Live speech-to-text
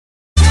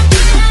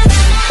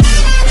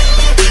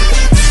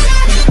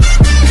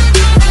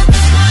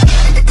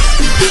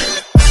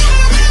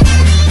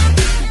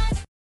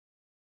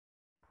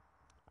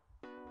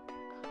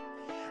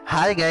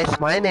Hi guys,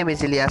 my name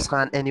is Ilyas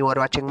Khan and you are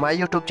watching my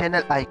YouTube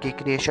channel IK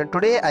Creation.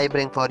 Today I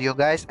bring for you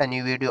guys a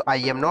new video. I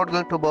am not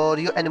going to bore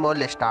you anymore.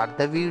 Let's start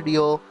the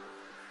video.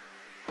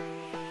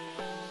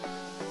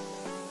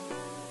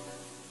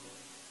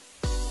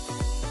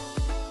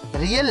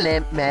 Real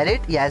name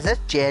Mert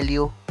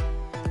Yazıcıoğlu.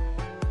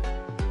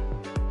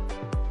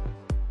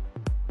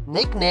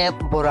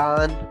 Nickname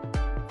Buran.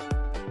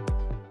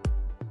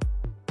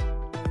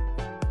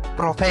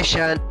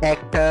 Profession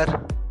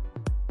actor.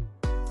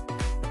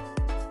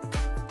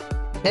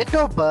 Date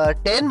of birth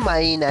 10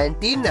 May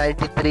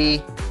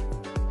 1993.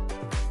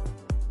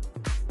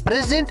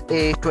 Present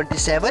age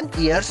 27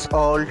 years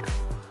old.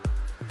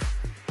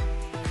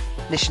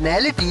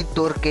 Nationality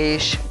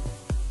Turkish.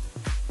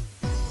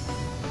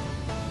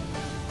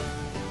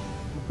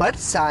 Birth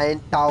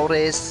sign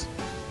Taurus.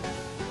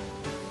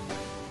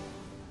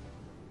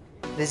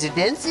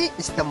 Residency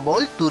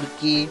Istanbul,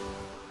 Turkey.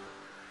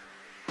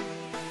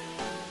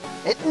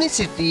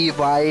 Ethnicity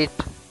white.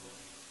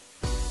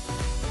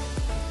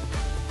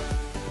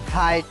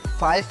 Height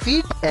 5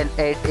 feet and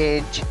 8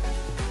 inch.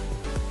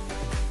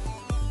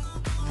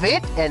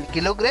 Weight and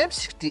kilograms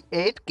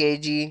 68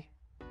 kg.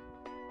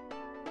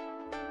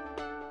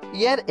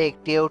 Year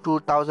active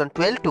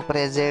 2012 to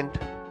present.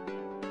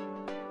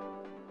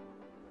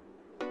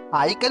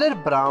 Eye color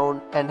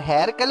brown and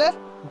hair color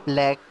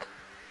black.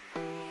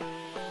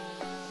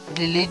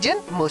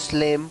 Religion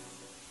Muslim.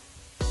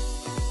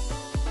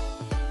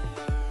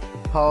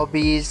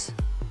 Hobbies: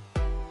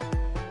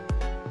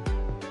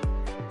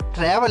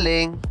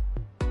 traveling,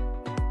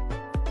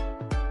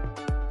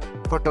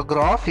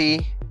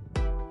 photography,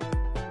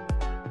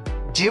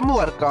 gym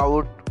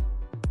workout,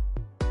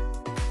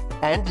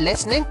 and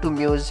listening to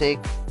music.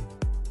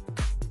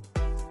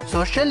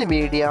 Social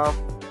media: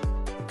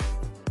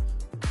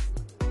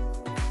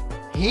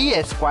 he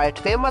is quite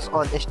famous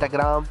on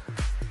Instagram.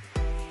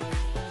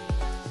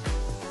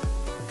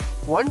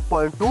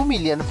 1.2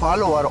 million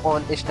followers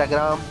on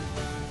Instagram.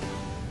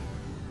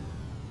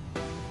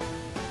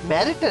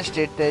 Marital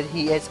status: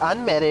 he is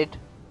unmarried.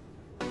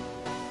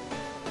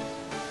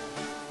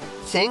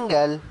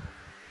 Single.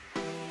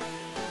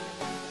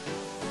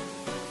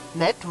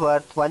 Net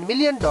worth $1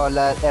 million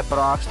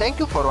approx. Thank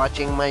you for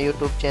watching my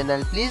YouTube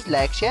channel. Please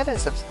like, share and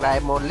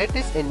subscribe more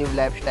latest and new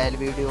lifestyle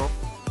video.